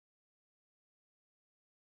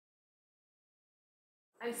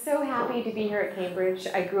I'm so happy to be here at Cambridge.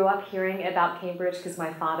 I grew up hearing about Cambridge because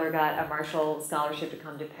my father got a Marshall Scholarship to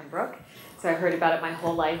come to Pembroke. So I heard about it my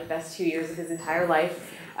whole life, the best 2 years of his entire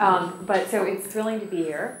life. So it's thrilling to be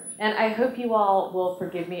here. And I hope you all will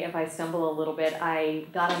forgive me if I stumble a little bit. I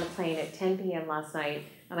got on the plane at 10 p.m. last night,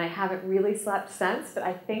 and I haven't really slept since, but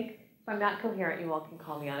I think if I'm not coherent, you all can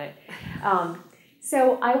call me on it.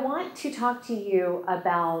 So I want to talk to you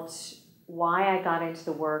about why I got into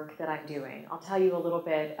the work that I'm doing. I'll tell you a little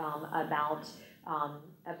bit about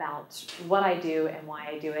what I do and why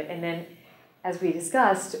I do it, and then, as we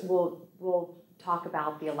discussed, we'll talk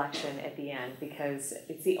about the election at the end because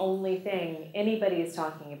it's the only thing anybody is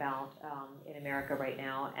talking about in America right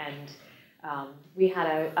now. And we had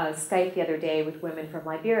a Skype the other day with women from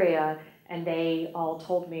Liberia, and they all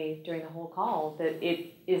told me during the whole call that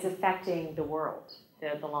it is affecting the world,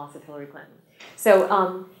 the loss of Hillary Clinton.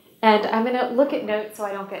 So. And I'm going to look at notes so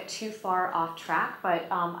I don't get too far off track, but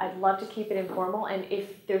I'd love to keep it informal. And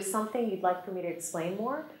if there's something you'd like for me to explain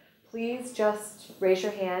more, please just raise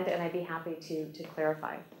your hand and I'd be happy to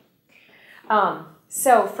clarify.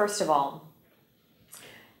 So first of all,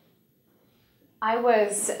 I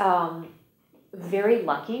was very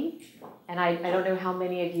lucky, and I don't know how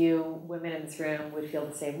many of you women in this room would feel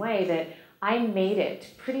the same way, that I made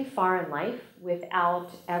it pretty far in life without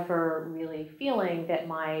ever really feeling that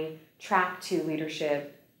my track to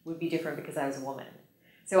leadership would be different because I was a woman.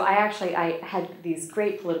 So I had these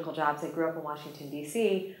great political jobs. I grew up in Washington,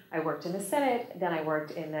 D.C. I worked in the Senate, then I worked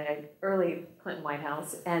in the early Clinton White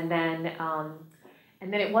House, and then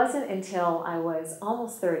it wasn't until I was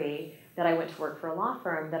almost 30 that I went to work for a law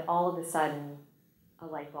firm that all of a sudden a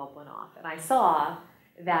light bulb went off. And I saw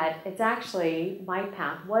that it's actually, my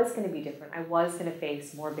path was going to be different. I was going to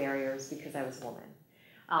face more barriers because I was a woman.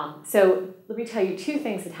 So let me tell you two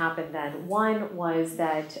things that happened then. One was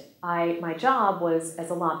that my job was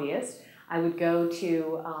as a lobbyist. I would go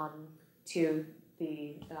to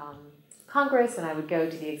the Congress, and I would go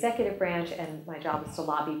to the executive branch, and my job was to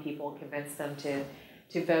lobby people, convince them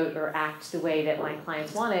to vote or act the way that my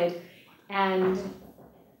clients wanted. And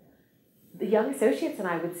the young associates and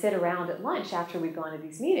I would sit around at lunch after we'd gone to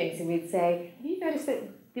these meetings, and we'd say, have you noticed that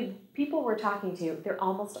the people we're talking to, they're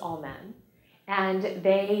almost all men, and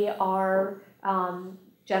they are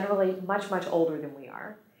generally much, much older than we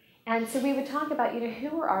are. And so we would talk about,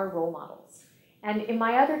 who are our role models? And in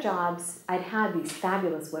my other jobs, I'd had these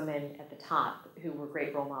fabulous women at the top who were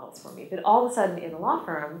great role models for me. But all of a sudden in the law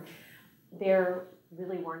firm, there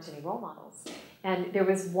really weren't any role models. And there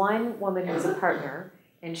was one woman who was a partner,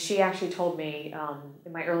 and she actually told me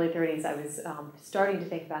in my early 30s, I was starting to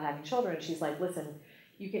think about having children. And she's like, listen,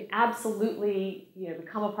 you can absolutely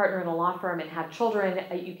become a partner in a law firm and have children.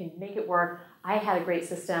 You can make it work. I had a great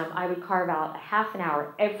system. I would carve out a half an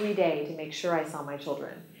hour every day to make sure I saw my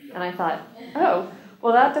children. And I thought, oh,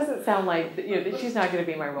 well, that doesn't sound like, that she's not going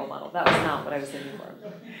to be my role model. That was not what I was looking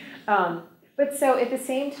for. But so at the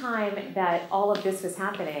same time that all of this was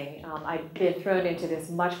happening, I'd been thrown into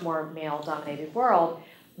this much more male-dominated world.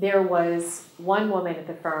 There was one woman at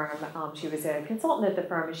the firm, she was a consultant at the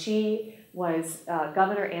firm, and she was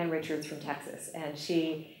Governor Ann Richards from Texas, and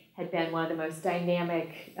she had been one of the most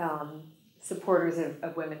dynamic supporters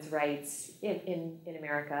of women's rights in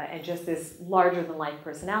America, and just this larger-than-life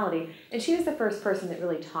personality. And she was the first person that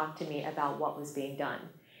really talked to me about what was being done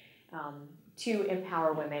to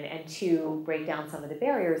empower women and to break down some of the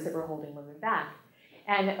barriers that were holding women back.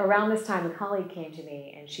 And around this time, a colleague came to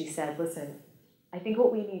me, and she said, listen, I think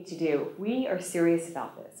what we need to do, if we are serious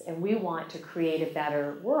about this, and we want to create a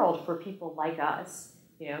better world for people like us,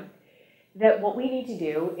 that what we need to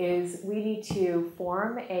do is we need to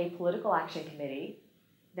form a political action committee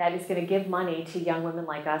that is going to give money to young women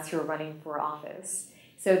like us who are running for office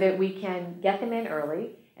so that we can get them in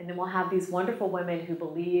early, and then we'll have these wonderful women who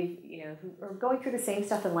believe, who are going through the same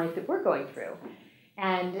stuff in life that we're going through.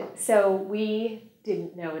 And so we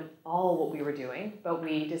didn't know at all what we were doing, but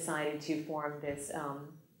we decided to form this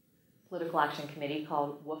political action committee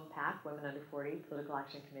called WUFPAC, Women Under 40 Political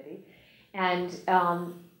Action Committee. And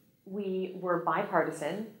we were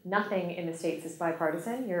bipartisan. Nothing in the States is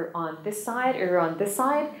bipartisan. You're on this side or you're on this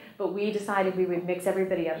side, but we decided we would mix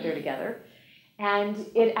everybody up there together. And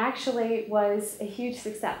it actually was a huge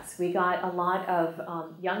success. We got a lot of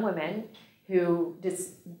young women who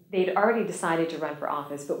they'd already decided to run for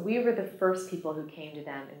office, but we were the first people who came to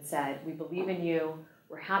them and said, we believe in you,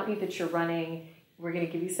 we're happy that you're running, we're going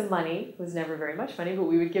to give you some money. It was never very much money, but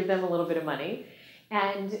we would give them a little bit of money.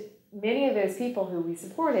 And many of those people who we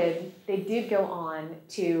supported, they did go on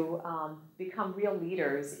to become real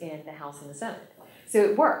leaders in the House and the Senate. So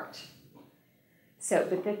it worked.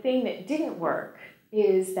 But the thing that didn't work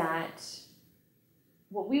is that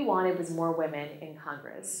what we wanted was more women in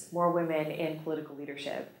Congress, more women in political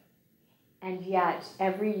leadership. And yet,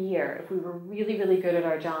 every year, if we were really, really good at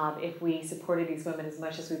our job, if we supported these women as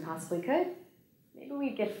much as we possibly could, maybe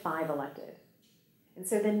we'd get 5 elected. And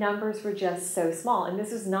so the numbers were just so small. And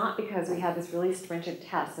this was not because we had this really stringent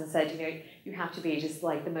test and said, you have to be just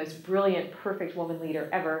like the most brilliant, perfect woman leader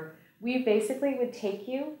ever. We basically would take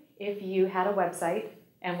you if you had a website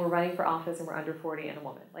and were running for office and were under 40 and a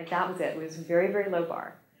woman. Like that was it. It was a very, very low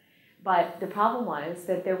bar. But the problem was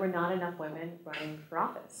that there were not enough women running for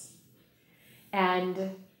office.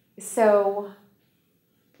 And so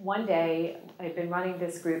one day, I'd been running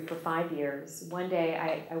this group for 5 years. One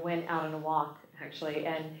day I went out on a walk, actually,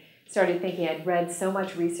 and started thinking, I'd read so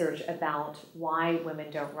much research about why women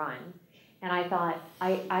don't run. And I thought,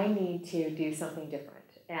 I need to do something different.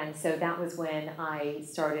 And so that was when I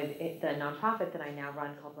started the nonprofit that I now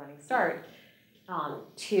run called Running Start,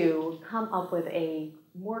 to come up with a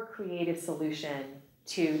more creative solution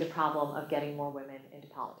to the problem of getting more women into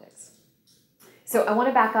politics. So I want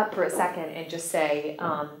to back up for a second and just say,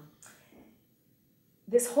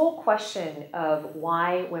 this whole question of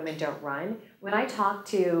why women don't run, when I talk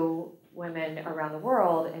to women around the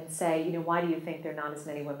world and say, why do you think there are not as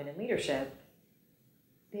many women in leadership?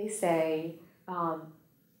 They say,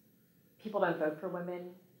 people don't vote for women,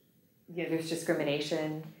 there's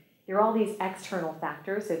discrimination. There are all these external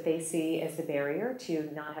factors that they see as the barrier to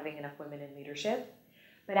not having enough women in leadership.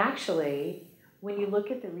 But actually, when you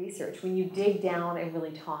look at the research, when you dig down and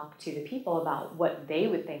really talk to the people about what they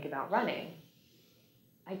would think about running,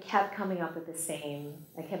 I kept coming up with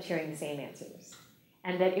I kept hearing the same answers.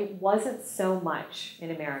 And that it wasn't so much in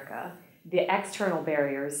America, the external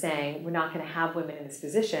barriers saying we're not going to have women in this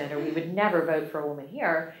position or we would never vote for a woman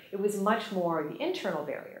here. It was much more the internal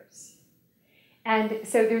barriers. And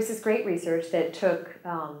so there's this great research that took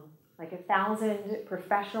like 1,000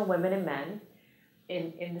 professional women and men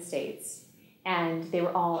in the States. And they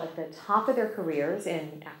were all at the top of their careers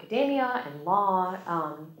in academia and law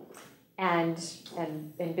and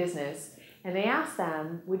in business. And they asked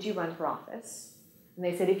them, would you run for office? And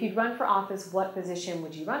they said, if you'd run for office, what position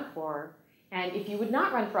would you run for? And if you would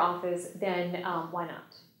not run for office, then why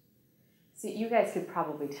not? So you guys could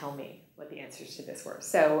probably tell me what the answers to this were.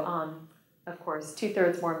 So, of course,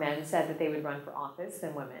 2/3 more men said that they would run for office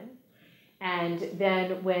than women. And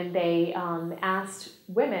then when they asked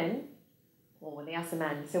women, when they asked the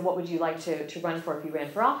men, so what would you like to run for if you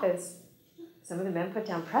ran for office? Some of the men put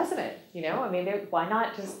down president, why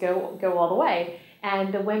not just go all the way?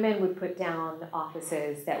 And the women would put down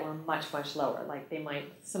offices that were much, much lower. Like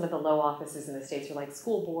some of the low offices in the States are like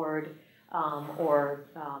school board or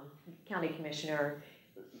county commissioner,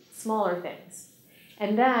 smaller things.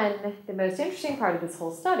 And then the most interesting part of this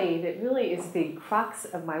whole study that really is the crux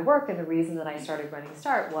of my work and the reason that I started Running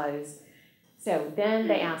Start was, so then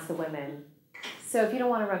they asked the women, so if you don't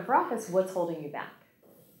want to run for office, what's holding you back?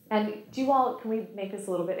 And can we make this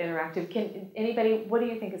a little bit interactive? What do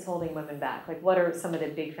you think is holding women back? Like, what are some of the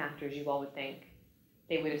big factors you all would think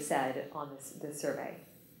they would have said on this survey?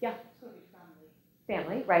 Yeah? It's going to be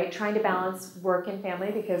family. Family, right? Trying to balance work and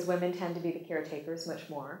family because women tend to be the caretakers much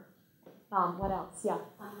more. What else? Yeah?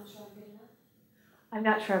 I'm not sure I'm good enough. I'm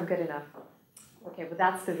not sure I'm good enough. Okay, well,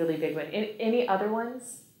 that's the really big one. Any other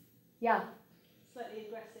ones? Yeah? Slightly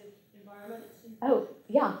aggressive environment. Oh,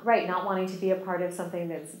 yeah, right. Not wanting to be a part of something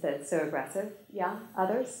that's so aggressive. Yeah?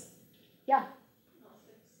 Others? Yeah? Not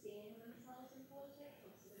sort of seeing themselves in politics,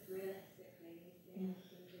 or sort of realistically being able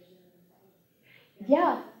to envision themselves.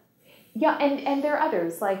 Yeah. Yeah, and there are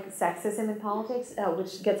others, like sexism in politics,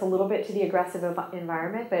 which gets a little bit to the aggressive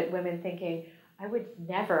environment, but women thinking, I would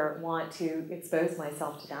never want to expose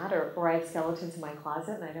myself to that, or I have skeletons in my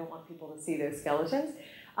closet and I don't want people to see those skeletons.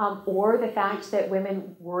 Or the fact that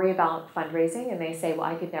women worry about fundraising and they say, well,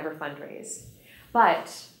 I could never fundraise.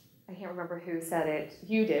 But, I can't remember who said it,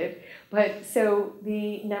 you did, but so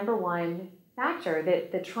the number one factor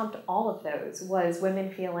that trumped all of those was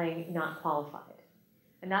women feeling not qualified.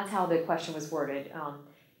 And that's how the question was worded.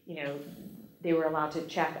 They were allowed to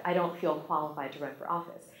check, I don't feel qualified to run for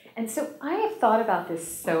office. And so I have thought about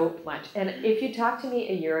this so much. And if you talked to me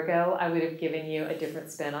a year ago, I would have given you a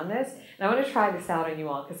different spin on this. And I want to try this out on you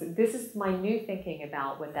all, because this is my new thinking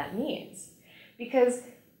about what that means. Because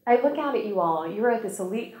I look out at you all, you're at this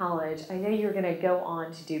elite college, I know you're going to go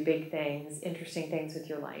on to do big things, interesting things with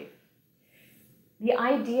your life. The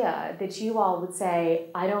idea that you all would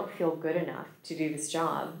say, I don't feel good enough to do this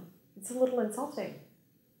job, it's a little insulting.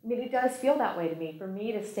 I mean, it does feel that way to me, for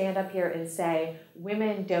me to stand up here and say,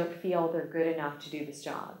 women don't feel they're good enough to do this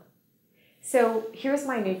job. So here's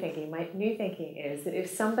my new thinking. My new thinking is that if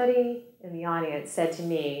somebody in the audience said to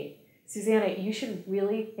me, Susannah, you should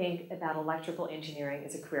really think about electrical engineering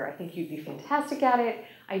as a career. I think you'd be fantastic at it.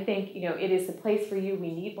 I think, it is the place for you.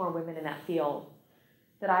 We need more women in that field.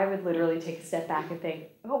 That I would literally take a step back and think,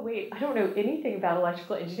 oh wait, I don't know anything about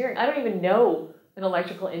electrical engineering. I don't even know an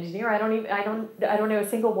electrical engineer. I don't know a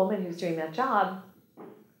single woman who's doing that job.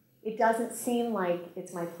 It doesn't seem like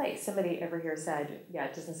it's my place. Somebody over here said, yeah,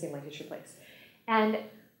 it doesn't seem like it's your place. And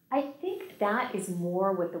I think that is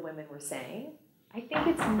more what the women were saying. I think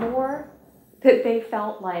it's more that they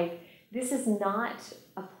felt like this is not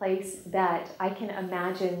a place that I can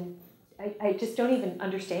imagine. I just don't even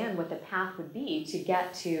understand what the path would be to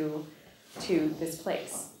get to this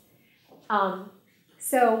place.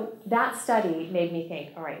 So that study made me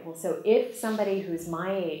think, all right, well, so if somebody who's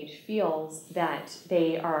my age feels that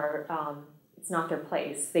they are, it's not their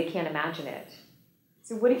place, they can't imagine it.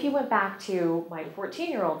 So what if you went back to my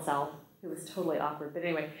 14-year-old self, who was totally awkward, but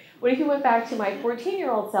anyway, what if you went back to my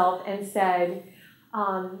 14-year-old self and said,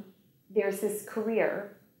 there's this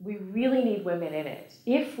career, we really need women in it.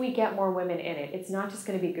 If we get more women in it, it's not just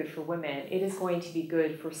going to be good for women, it is going to be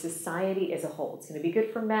good for society as a whole. It's going to be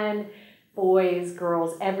good for men, boys,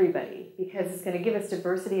 girls, everybody, because it's going to give us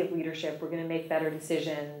diversity of leadership. We're going to make better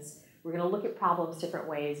decisions. We're going to look at problems different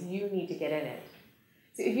ways. You need to get in it.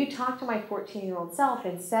 So if you talk to my 14-year-old self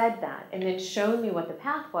and said that, and then shown me what the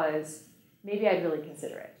path was, maybe I'd really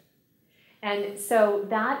consider it. And so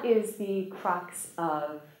that is the crux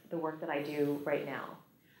of the work that I do right now.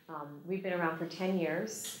 We've been around for 10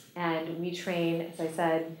 years, and we train, as I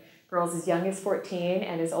said, girls as young as 14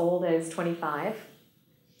 and as old as 25.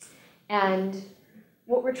 And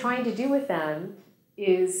what we're trying to do with them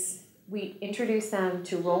is we introduce them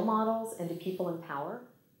to role models and to people in power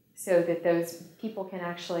so that those people can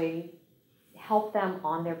actually help them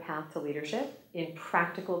on their path to leadership in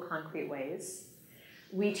practical, concrete ways.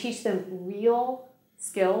 We teach them real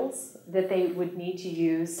skills that they would need to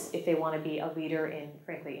use if they want to be a leader in,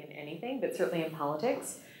 frankly, in anything, but certainly in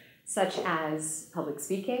politics, such as public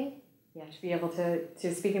speaking. You have to be able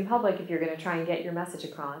to speak in public if you're going to try and get your message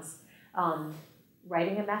across.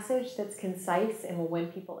 Writing a message that's concise and will win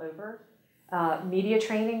people over. Media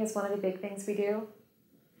training is one of the big things we do.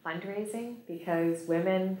 Fundraising, because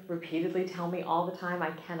women repeatedly tell me all the time I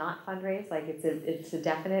cannot fundraise. Like it's a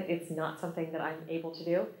definite, it's not something that I'm able to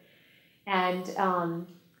do. And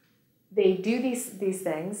they do these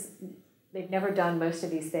things. They've never done most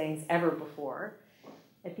of these things ever before.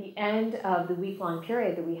 At the end of the week-long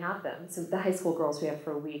period that we have them, so the high school girls we have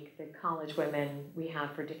for a week, the college women we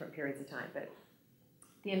have for different periods of time, but at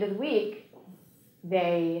the end of the week,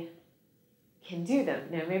 they can do them.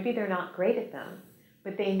 Now, maybe they're not great at them,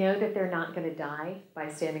 but they know that they're not going to die by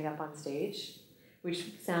standing up on stage, which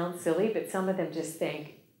sounds silly, but some of them just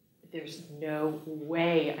think, there's no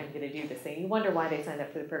way I'm going to do this thing. You wonder why they signed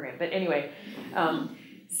up for the program. But anyway,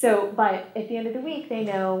 but at the end of the week, they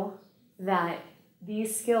know that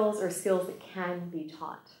these skills are skills that can be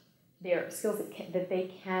taught. They're skills that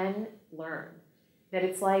they can learn. That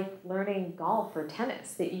it's like learning golf or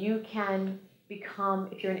tennis, that you can become,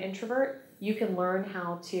 if you're an introvert, you can learn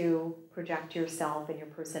how to project yourself and your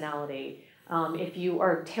personality. If you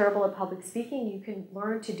are terrible at public speaking, you can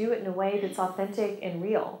learn to do it in a way that's authentic and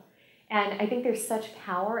real. And I think there's such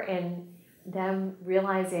power in them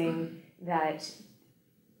realizing that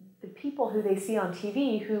the people who they see on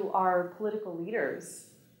TV who are political leaders,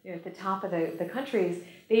 at the top of the countries,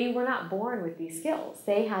 they were not born with these skills.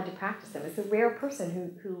 They had to practice them. It's a rare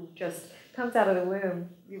person who just comes out of the womb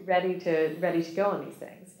ready to go on these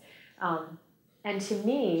things. And to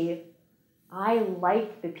me, I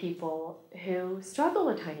like the people who struggle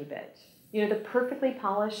a tiny bit. The perfectly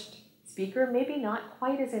polished speaker, maybe not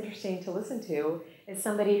quite as interesting to listen to as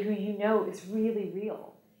somebody who is really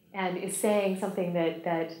real and is saying something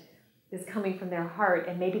that is coming from their heart,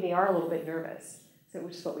 and maybe they are a little bit nervous,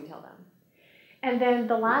 which is what we tell them. And then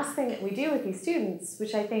the last thing that we do with these students,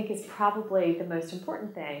 which I think is probably the most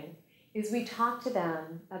important thing, is we talk to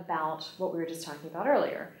them about what we were just talking about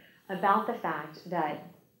earlier, about the fact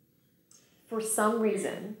that for some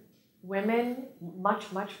reason, women,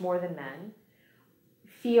 much, much more than men,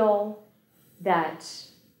 feel that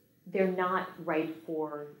they're not right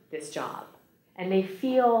for this job. And they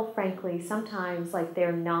feel, frankly, sometimes like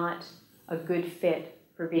they're not a good fit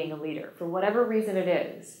for being a leader, for whatever reason it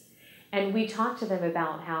is. And we talk to them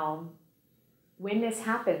about how when this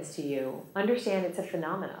happens to you, understand it's a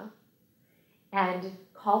phenomena and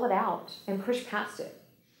call it out and push past it,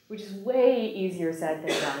 which is way easier said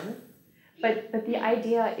than done. But the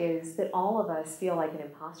idea is that all of us feel like an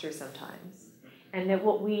imposter sometimes, and that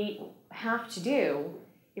what we have to do,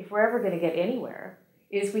 if we're ever going to get anywhere,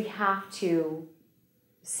 is we have to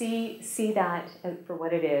see that for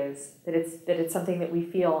what it is, that it's something that we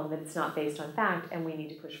feel and that it's not based on fact, and we need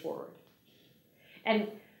to push forward. And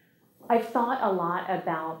I've thought a lot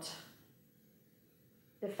about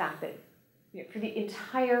the fact that, you know, for the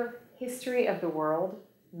entire history of the world,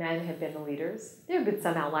 men have been the leaders. There have been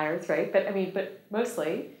some outliers, right? But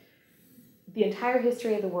mostly, the entire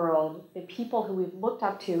history of the world, the people who we've looked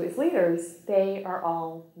up to as leaders, they are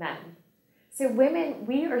all men. So women,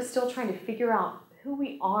 we are still trying to figure out who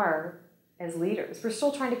we are as leaders. We're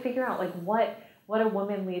still trying to figure out like what a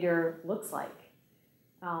woman leader looks like.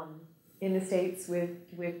 In the States with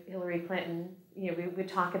Hillary Clinton, you know, we would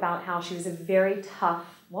talk about how she was a very tough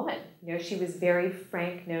woman. You know, she was very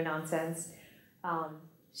frank, no nonsense.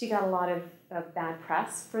 She got a lot of bad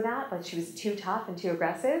press for that, like she was too tough and too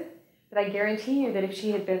aggressive. But I guarantee you that if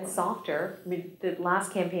she had been softer, I mean, the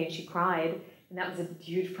last campaign she cried, and that was a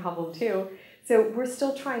huge problem too. So we're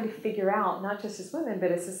still trying to figure out, not just as women,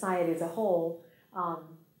 but as society as a whole,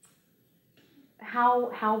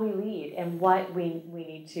 how we lead and what we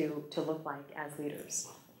need to look like as leaders.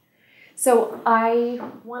 So I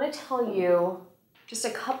want to tell you just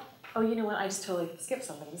a couple. Oh, you know what? I just totally skipped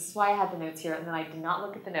something. This is why I had the notes here, and then I did not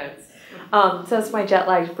look at the notes. So that's my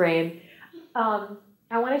jet-lagged brain.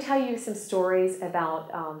 I want to tell you some stories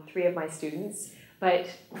about 3 of my students. But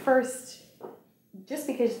first, just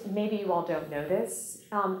because maybe you all don't know this,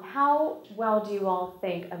 how well do you all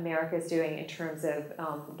think America is doing in terms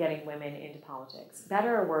of getting women into politics?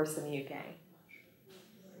 Better or worse than the UK?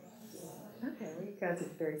 Okay, well, you guys are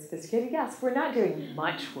very sophisticated. Yes, we're not doing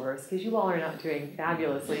much worse because you all are not doing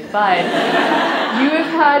fabulously, but you have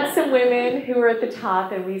had some women who are at the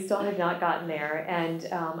top and we still have not gotten there. And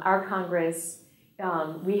our Congress,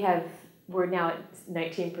 we're now at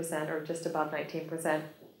 19% or just above 19%.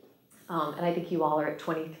 And I think you all are at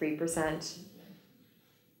 23%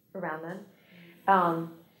 around then.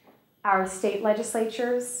 Our state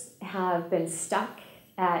legislatures have been stuck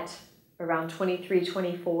at around 23,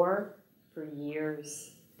 24 for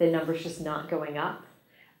years. The number's just not going up.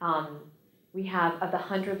 We have, of the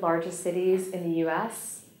 100 largest cities in the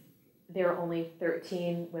US, there are only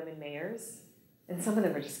 13 women mayors. And some of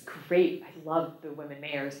them are just great. I love the women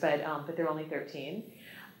mayors, but there are only 13.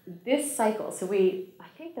 This cycle, so I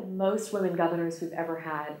think the most women governors we've ever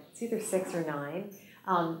had, it's either 6 or 9.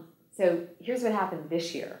 So here's what happened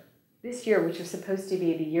this year. This year, which was supposed to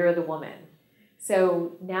be the year of the woman.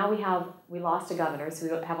 So now we lost a governor, so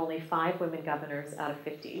we have only 5 women governors out of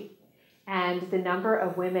 50. And the number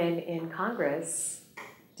of women in Congress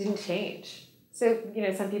didn't change. So, you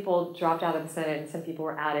know, some people dropped out of the Senate and some people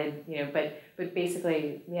were added, you know, but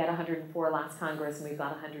basically we had 104 last Congress and we've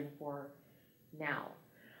got 104 now.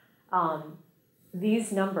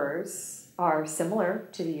 These numbers are similar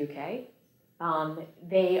to the UK.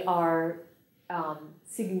 They are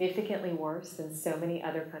significantly worse than so many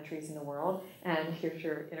other countries in the world. And here's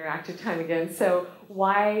your interactive time again. So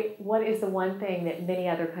what is the one thing that many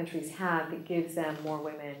other countries have that gives them more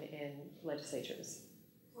women in legislatures?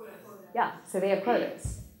 Yeah, so they have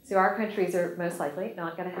quotas. So our countries are most likely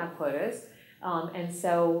not going to have quotas. And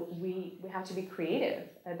so we have to be creative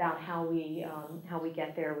about how we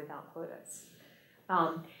get there without quotas.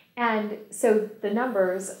 And so the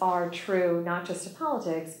numbers are true not just to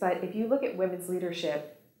politics, but if you look at women's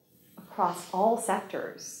leadership across all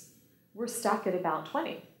sectors, we're stuck at about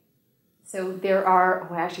 20. So there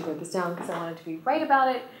are, I actually wrote this down because I wanted to be right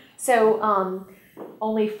about it. So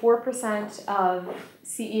only 4% of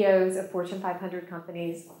CEOs of Fortune 500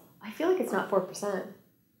 companies, I feel like it's not 4%.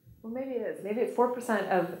 Well, maybe it is. Maybe it's 4%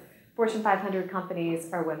 of Fortune 500 companies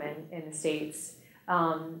are women in the States.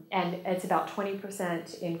 And it's about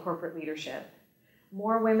 20% in corporate leadership.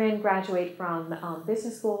 More women graduate from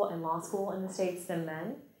business school and law school in the States than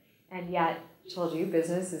men. And yet, I told you,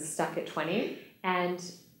 business is stuck at 20. And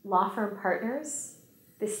law firm partners,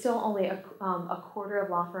 there's still only a quarter of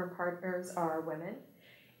law firm partners are women.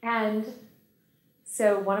 And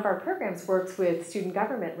so one of our programs works with student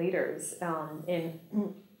government leaders in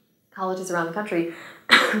colleges around the country.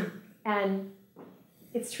 And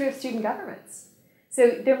it's true of student governments.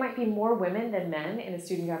 So there might be more women than men in a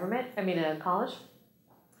student government, in a college.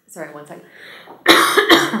 Sorry, one second.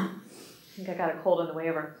 I think I got a cold on the way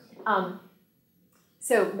over.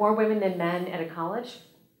 So more women than men at a college,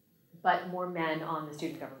 but more men on the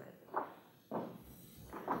student government.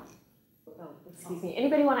 Oh, excuse me.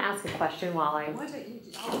 Anybody want to ask a question while I... Why don't you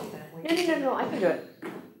do I'll do that. No, I can do it.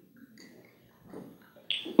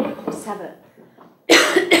 Just have a...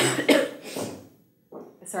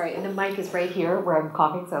 Sorry, and the mic is right here where I'm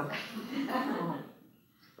coughing, so...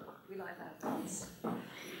 We like what that means.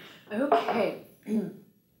 Okay.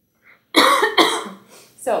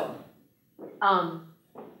 So,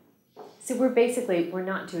 so we're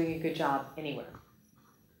not doing a good job anywhere.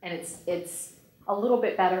 And it's a little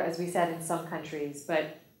bit better, as we said, in some countries,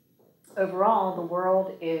 but overall, the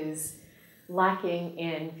world is lacking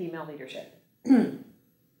in female leadership.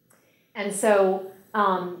 And so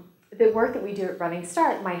the work that we do at Running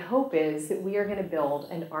Start, my hope is that we are going to build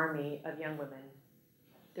an army of young women.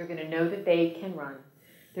 They're going to know that they can run.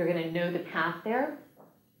 They're going to know the path there.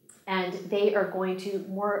 And they are going to,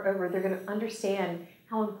 moreover, they're going to understand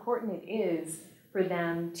how important it is for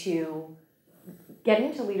them to get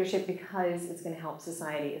into leadership because it's going to help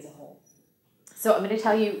society as a whole. So I'm going to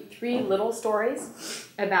tell you 3 little stories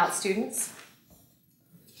about students.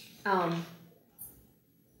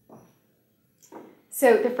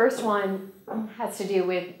 So the first one has to do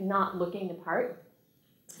with not looking the part.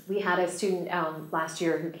 We had a student last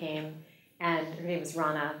year who came, and her name was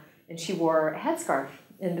Rana, and she wore a headscarf.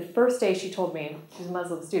 And the first day she told me, she was a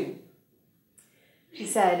Muslim student, she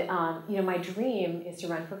said, my dream is to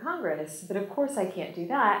run for Congress, but of course I can't do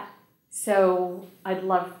that, so I'd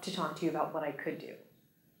love to talk to you about what I could do.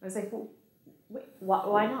 I was like, well, wait,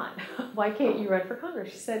 why not? Why can't you run for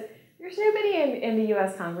Congress? She said, there's nobody in the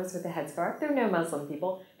U.S. Congress with a headscarf. There are no Muslim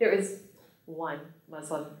people. There is one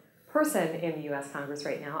Muslim person in the U.S. Congress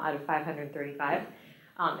right now out of 535,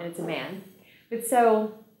 and it's a man. But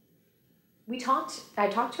so I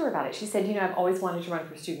talked to her about it. She said, I've always wanted to run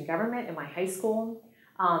for student government in my high school,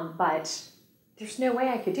 but there's no way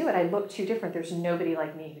I could do it. I look too different. There's nobody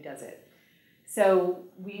like me who does it. So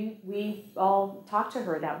we all talked to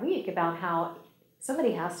her that week about how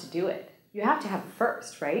somebody has to do it. You have to have it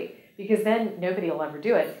first, right? Because then nobody will ever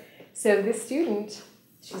do it. So this student,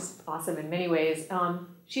 she's awesome in many ways,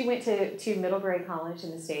 she went to Middlebury College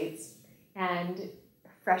in the States, and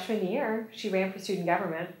freshman year, she ran for student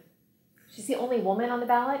government. She's the only woman on the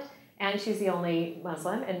ballot, and she's the only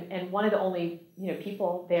Muslim, and one of the only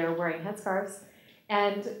people there wearing headscarves.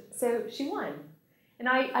 And so she won. And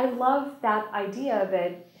I love that idea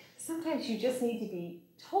that sometimes you just need to be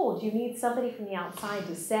told. You need somebody from the outside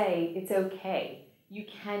to say, it's okay, you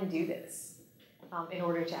can do this, in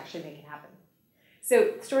order to actually make it happen.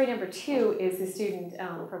 So story number 2 is the student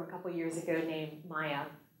from a couple years ago named Maya.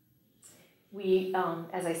 We,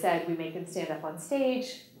 as I said, we make them stand up on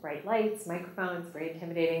stage, bright lights, microphones, very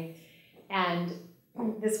intimidating. And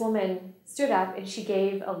this woman stood up and she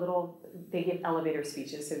gave they give elevator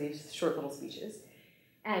speeches, so these short little speeches.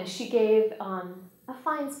 And she gave a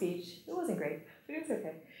fine speech. It wasn't great, but it was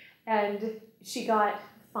okay. And she got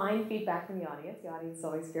fine feedback from the audience. The audience is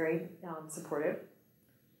always very supportive.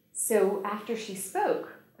 So after she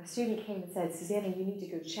spoke, a student came and said, Susannah, you need to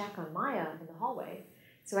go check on Maya in the hallway.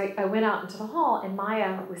 So I went out into the hall, and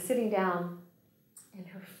Maya was sitting down, and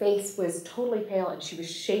her face was totally pale, and she was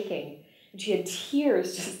shaking, and she had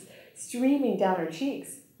tears just streaming down her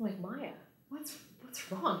cheeks. I'm like, Maya, what's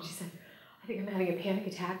wrong? She said, I think I'm having a panic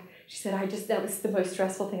attack. She said, that was the most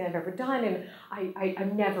stressful thing I've ever done, and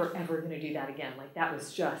I'm never, ever going to do that again. Like, that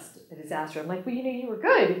was just a disaster. I'm like, well, you were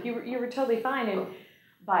good. You were totally fine.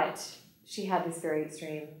 But she had this very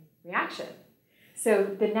extreme reaction. So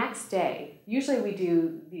the next day, usually we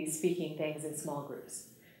do these speaking things in small groups.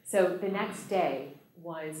 So the next day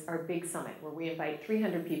was our big summit where we invite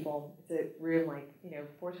 300 people. It's a room like,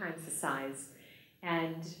 4 times the size.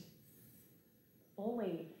 And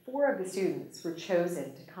only 4 of the students were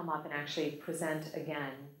chosen to come up and actually present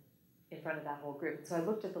again in front of that whole group. So I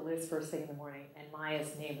looked at the list first thing in the morning, and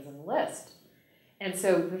Maya's name was on the list. And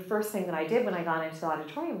so the first thing that I did when I got into the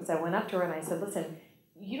auditorium was I went up to her and I said, listen,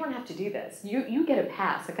 you don't have to do this. You get a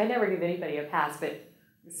pass. Like, I never give anybody a pass, but it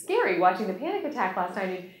was scary watching the panic attack last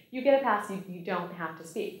time. You get a pass. You don't have to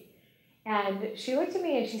speak. And she looked at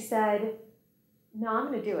me and she said, no, I'm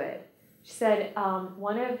going to do it. She said,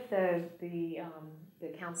 one of the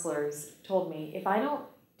counselors told me, if I don't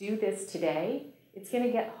do this today, it's going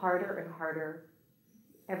to get harder and harder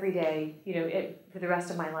every day, for the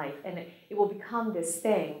rest of my life. And it will become this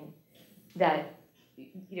thing that,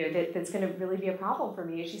 that's going to really be a problem for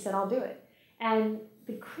me. And she said, I'll do it. And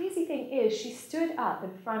the crazy thing is, she stood up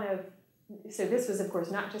in front of, so this was, of course,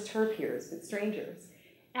 not just her peers, but strangers.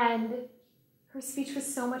 And her speech was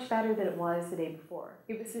so much better than it was the day before.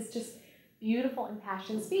 It was this just beautiful,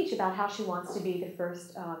 impassioned speech about how she wants to be the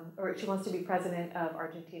first, or she wants to be president of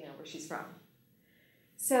Argentina, where she's from.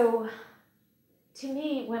 So, to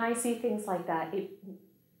me, when I see things like that, it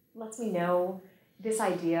lets me know this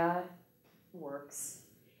idea works,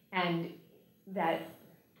 and that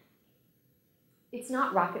it's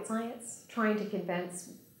not rocket science trying to convince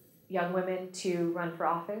young women to run for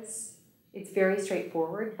office. It's very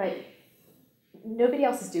straightforward, but nobody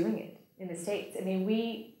else is doing it in the States. I mean,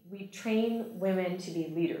 we train women to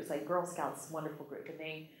be leaders, like Girl Scouts, wonderful group, and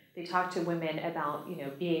they talk to women about, you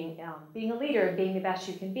know, being a leader and being the best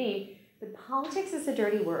you can be, but politics is a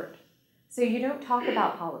dirty word. So you don't talk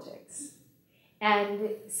about politics.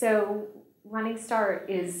 And so Running Start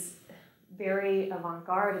is very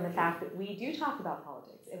avant-garde in the fact that we do talk about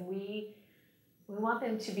politics, and we want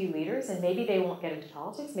them to be leaders, and maybe they won't get into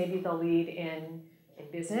politics, maybe they'll lead in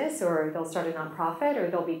business, or they'll start a nonprofit, or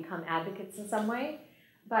they'll become advocates in some way.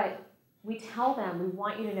 But we tell them, we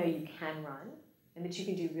want you to know you can run, and that you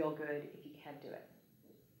can do real good if you can do it.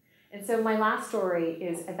 And so my last story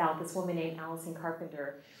is about this woman named Allison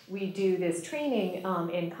Carpenter. We do this training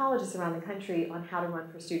in colleges around the country on how to run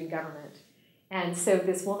for student government. And so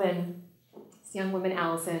this woman, this young woman,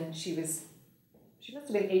 Allison, she must have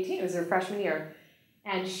been 18, it was her freshman year,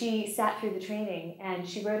 and she sat through the training, and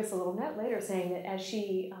she wrote us a little note later saying that as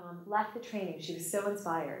she left the training, she was so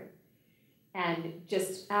inspired and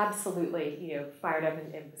just absolutely, you know, fired up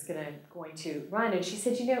and was going to run. And she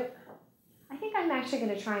said, you know, I think I'm actually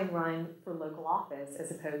going to try and run for local office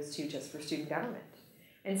as opposed to just for student government.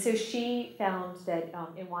 And so she found that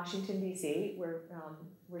in Washington, D.C.,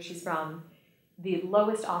 where she's from, the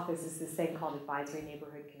lowest office is this thing called Advisory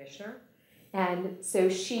Neighborhood Commissioner. And so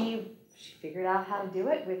she figured out how to do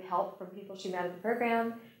it with help from people she met at the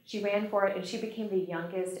program. She ran for it, and she became the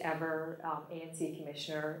youngest ever ANC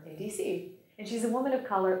commissioner in D.C. And she's a woman of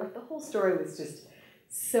color. Like, the whole story was just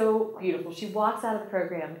so beautiful. She walks out of the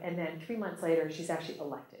program, and then 3 months later, she's actually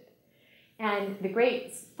elected. And the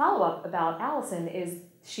great follow-up about Allison is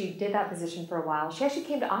she did that position for a while. She actually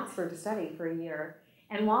came to Oxford to study for a year.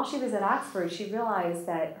 And while she was at Oxford, she realized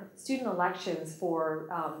that her student elections for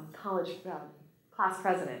college class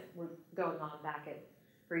president were going on back at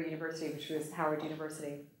her university, which was Howard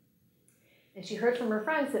University. And she heard from her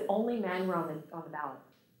friends that only men were on the ballot.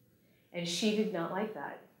 And she did not like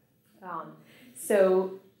that.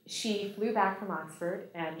 So she flew back from Oxford,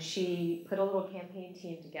 and she put a little campaign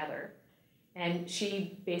team together. And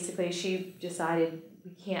she decided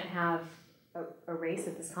we can't have a race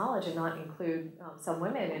at this college and not include some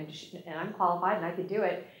women, and I'm qualified and I could do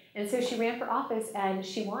it. And so she ran for office, and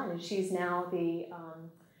she won, and she's now the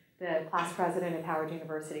class president of Howard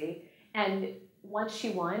University. And once she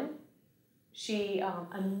won, she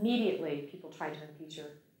immediately, people tried to impeach her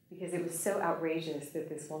because it was so outrageous that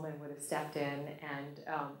this woman would have stepped in and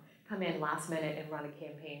come in last minute and run a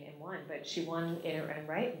campaign and won. But she won in her own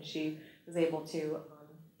right, and she was able to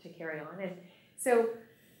carry on. And so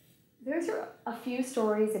those are a few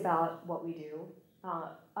stories about what we do.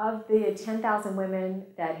 Of the 10,000 women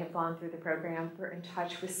that have gone through the program, we're in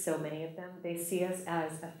touch with so many of them. They see us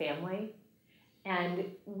as a family, and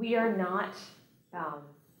we are not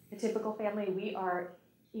a typical family. We are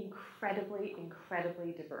incredibly,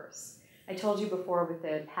 incredibly diverse. I told you before with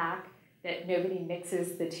the PAC that nobody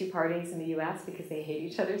mixes the two parties in the US because they hate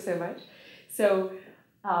each other so much. So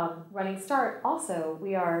Running Start, also,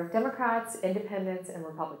 we are Democrats, Independents, and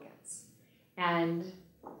Republicans. And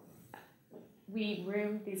we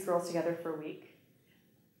room these girls together for a week.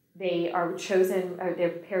 They are chosen, or they're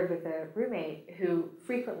paired with a roommate who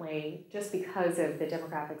frequently, just because of the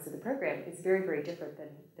demographics of the program, is very, very different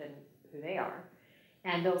than who they are.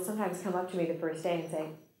 And they'll sometimes come up to me the first day and say,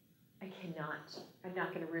 I'm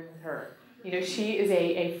not going to room with her. You know, she is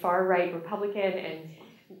a far-right Republican, and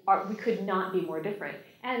we could not be more different.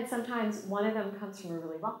 And sometimes one of them comes from a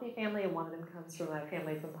really wealthy family, and one of them comes from a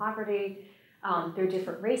family from poverty. They're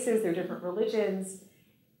different races, they're different religions.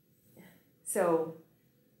 So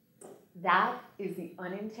that is the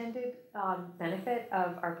unintended benefit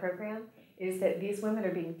of our program, is that these women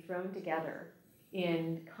are being thrown together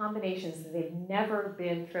in combinations that they've never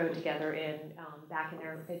been thrown together in back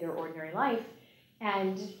in their ordinary life.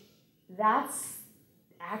 And that's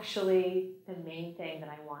actually the main thing that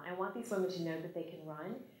I want. I want these women to know that they can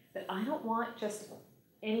run, but I don't want just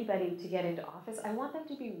anybody to get into office. I want them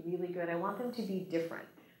to be really good. I want them to be different.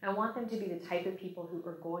 I want them to be the type of people who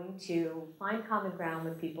are going to find common ground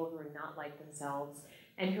with people who are not like themselves,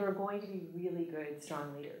 and who are going to be really good,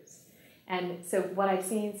 strong leaders. And so what I've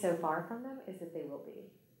seen so far from them is that they will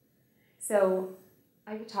be. So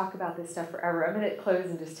I could talk about this stuff forever. I'm going to close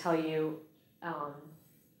and just tell you,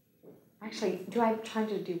 actually, do I have time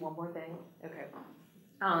to do one more thing? Okay.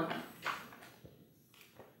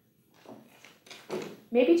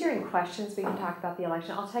 Maybe during questions we can talk about the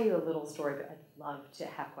election. I'll tell you a little story, but I'd love to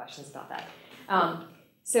have questions about that.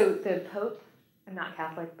 So the Pope, I'm not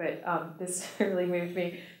Catholic, but this really moved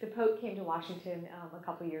me. The Pope came to Washington a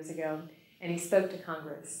couple years ago, and he spoke to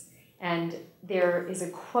Congress. And there is a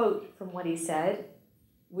quote from what he said,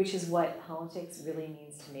 which is what politics really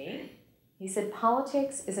means to me. He said,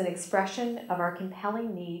 "Politics is an expression of our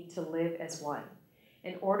compelling need to live as one,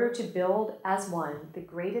 in order to build as one the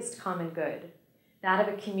greatest common good, that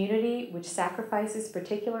of a community which sacrifices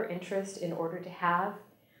particular interest in order to have,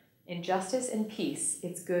 in justice and peace,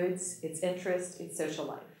 its goods, its interest, its social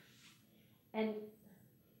life." And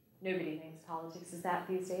nobody thinks politics is that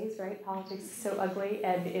these days, right? Politics is so ugly,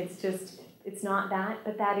 and it's not that,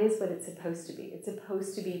 but that is what it's supposed to be. It's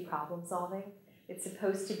supposed to be problem solving. It's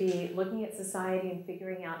supposed to be looking at society and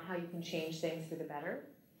figuring out how you can change things for the better.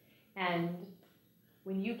 And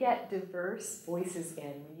when you get diverse voices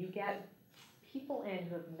in, when you get people in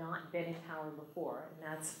who have not been in power before,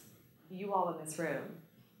 and that's you all in this room,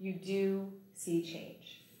 you do see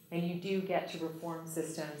change. And you do get to reform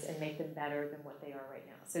systems and make them better than what they are right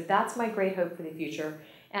now. So that's my great hope for the future.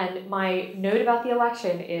 And my note about the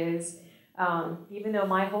election is, even though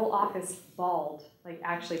my whole office bawled, like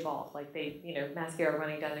actually bawled, like they, mascara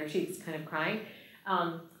running down their cheeks, kind of crying,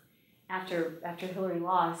 after Hillary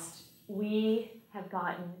lost, we have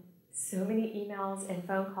gotten so many emails and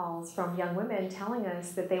phone calls from young women telling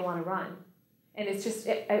us that they want to run. And it's just,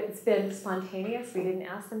 it's been spontaneous. We didn't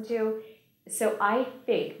ask them to. So I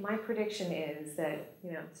think, my prediction is that,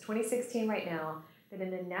 it's 2016 right now, that in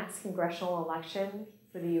the next congressional election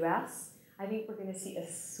for the US, I think we're going to see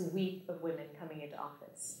a sweep of women coming into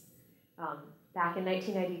office. Back in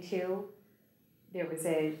 1992,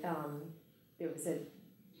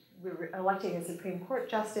 we were electing a Supreme Court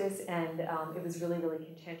justice, and it was really, really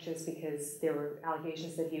contentious because there were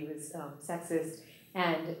allegations that he was sexist.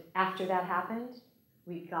 And after that happened,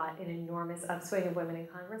 we got an enormous upswing of women in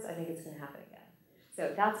Congress. I think it's going to happen again.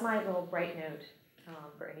 So that's my little bright note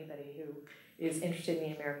for anybody who is interested in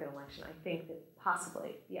the American election. I think that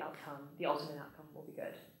possibly the ultimate outcome will be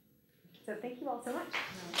good. So thank you all so much.